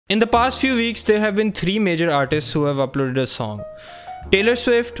In the past few weeks, there have been 3 major artists who have uploaded a song: Taylor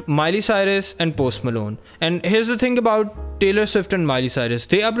Swift, Miley Cyrus, and Post Malone. And here's the thing about Taylor Swift and Miley Cyrus.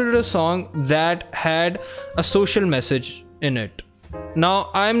 They uploaded a song that had a social message in it. Now,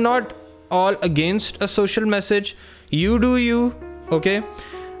 I'm not all against a social message. You do you, okay?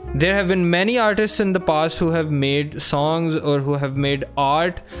 There have been many artists in the past who have made songs or who have made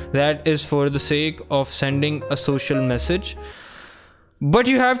art that is for the sake of sending a social message. But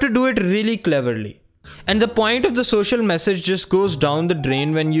you have to do it really cleverly. And the point of the social message just goes down the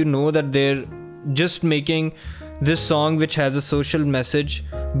drain when you know that they're just making this song which has a social message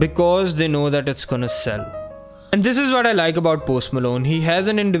because they know that it's gonna sell. And this is what I like about Post Malone. He has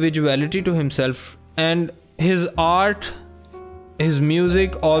an individuality to himself, and his art, his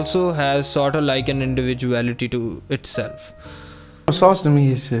music also has sort of like an individuality to itself. Sauce to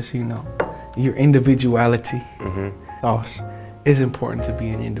me is just, you know, your individuality. Sauce. It's important to be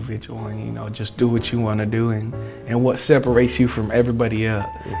an individual and, you know, just do what you want to do and what separates you from everybody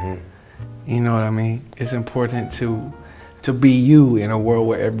else. You know what I mean? It's important to be you in a world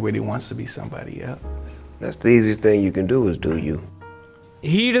where everybody wants to be somebody else. That's the easiest thing you can do, is do you.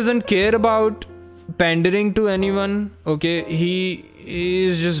 He doesn't care about pandering to anyone, okay? He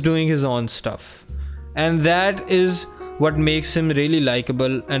is just doing his own stuff. And that is what makes him really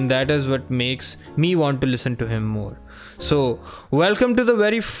likable, and that is what makes me want to listen to him more. So, welcome to the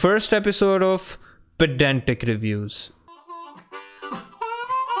very first episode of Pedantic Reviews.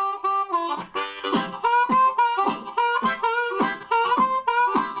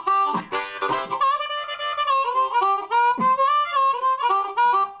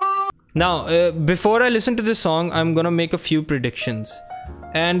 Now, before I listen to this song, I'm gonna make a few predictions.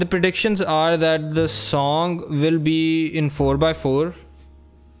 And the predictions are that the song will be in 4x4.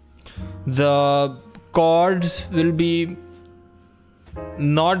 The chords will be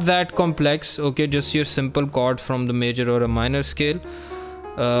not that complex, okay, just your simple chords from the major or a minor scale.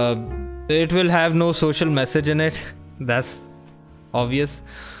 It will have no social message in it. That's obvious.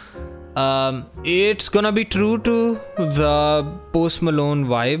 It's gonna be true to the Post Malone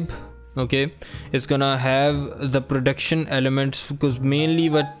vibe. Okay, it's gonna have the production elements, because mainly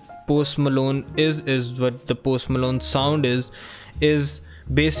what Post Malone is what the Post Malone sound is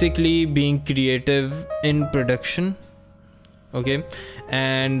basically being creative in production. Okay,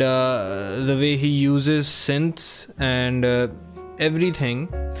 and the way he uses synths and everything,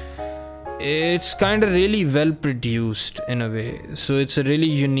 it's kind of really well produced in a way. So it's a really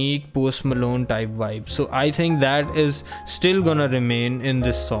unique Post Malone type vibe. So I think that is still gonna remain in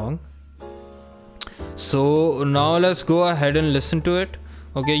this song. So now let's go ahead and listen to it.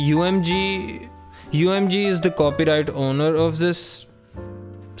 Okay, UMG is the copyright owner of this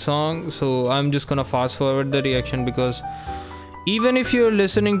song, so I'm just gonna fast forward the reaction, because even if you're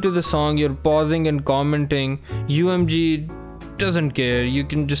listening to the song, you're pausing and commenting, UMG doesn't care. You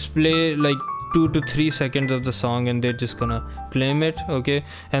can just play like 2 to 3 seconds of the song and they're just gonna claim it. Okay,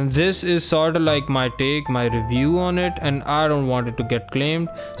 and this is sort of like my take, my review on it, and I don't want it to get claimed.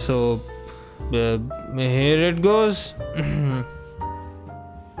 So here it goes.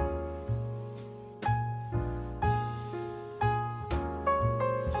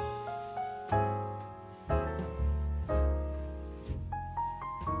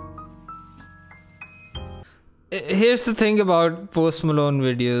 Here's the thing about Post Malone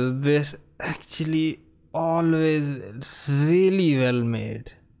videos, they're actually always really well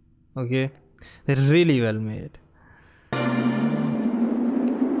made. Okay, they're really well made.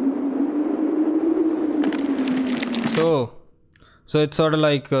 So it's sort of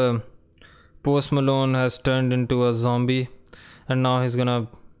like Post Malone has turned into a zombie, and now he's gonna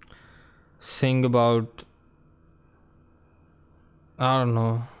sing about, I don't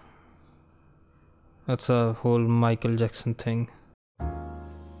know, that's a whole Michael Jackson thing.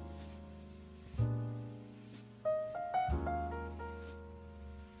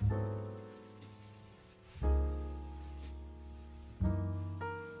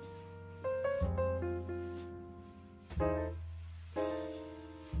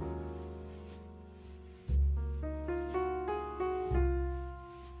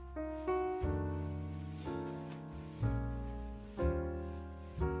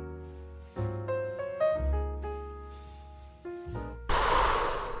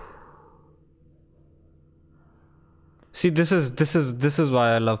 See, this is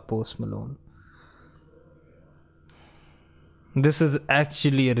why I love Post Malone. This is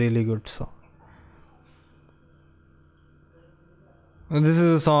actually a really good song. This is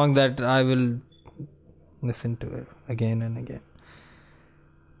a song that I will listen to again and again.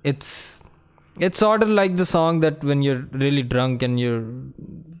 It's it's sort of like the song that when you're really drunk and you're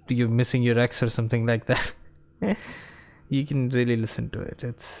missing your ex or something like that. You can really listen to it.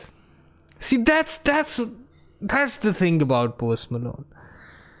 That's the thing about Post Malone.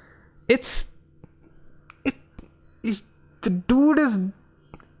 The dude is,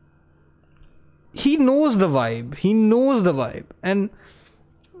 he knows the vibe, and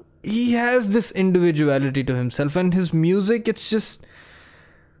he has this individuality to himself, and his music, it's just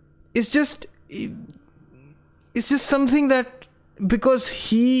something that, because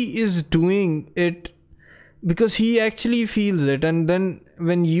he is doing it, because he actually feels it, and then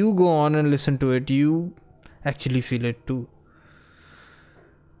when you go on and listen to it, you actually feel it too.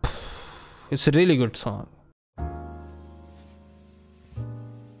 It's a really good song.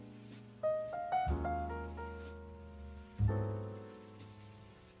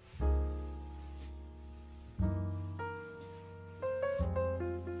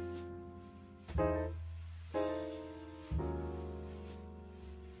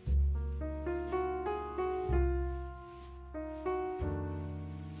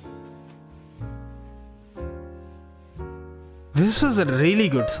 This was a really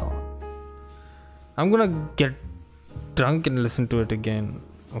good song. I'm gonna get drunk and listen to it again.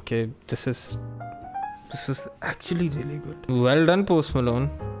 Okay, this is actually really good. Well done, Post Malone.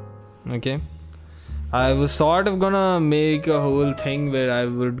 Okay, I was sort of gonna make a whole thing where I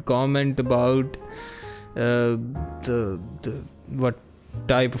would comment about the what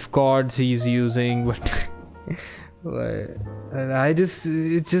type of chords he's using,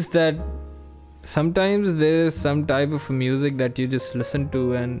 it's just that sometimes there is some type of music that you just listen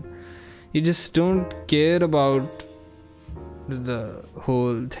to and you just don't care about the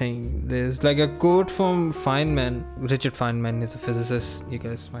whole thing. There's like a quote from Feynman. Richard Feynman is a physicist. You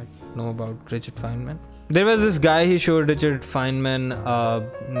guys might know about Richard Feynman. There was this guy, he showed Richard Feynman a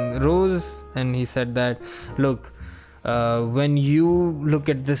rose, and he said that, look, when you look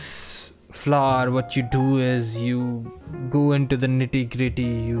at this flower, what you do is you go into the nitty-gritty,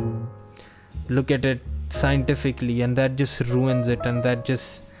 you look at it scientifically, and that just ruins it, and that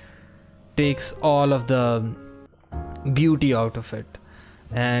just takes all of the beauty out of it.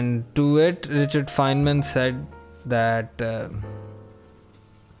 And to it, Richard Feynman said that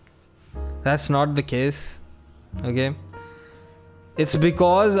that's not the case. Okay, it's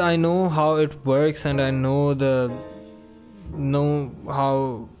because I know how it works, and I know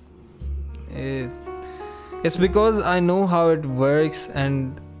how it's because I know how it works,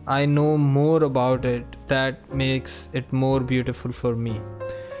 and I know more about it, that makes it more beautiful for me.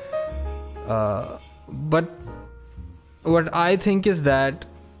 But what I think is that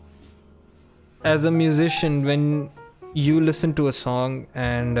as a musician, when you listen to a song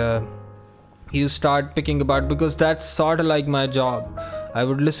and you start picking about, because that's sort of like my job, I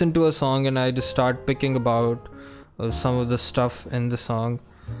would listen to a song and I just start picking about some of the stuff in the song.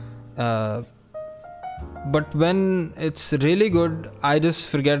 But when it's really good, I just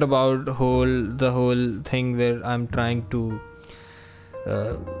forget about the whole thing where I'm trying to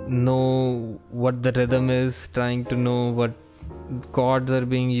know what the rhythm is, trying to know what chords are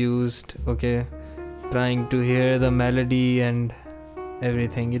being used, okay, trying to hear the melody and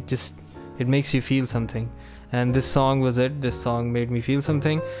everything. It makes you feel something, and this song was it. This song made me feel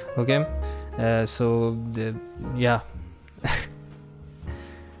something. Okay, yeah.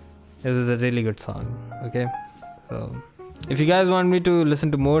 This is a really good song. Okay, so if you guys want me to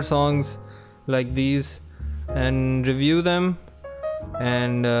listen to more songs like these and review them,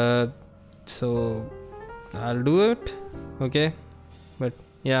 and so I'll do it. Okay, but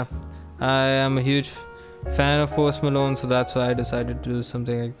yeah, I am a huge fan of Post Malone, so that's why I decided to do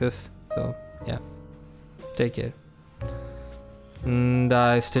something like this. So yeah, take care. And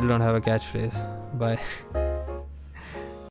I still don't have a catchphrase. Bye.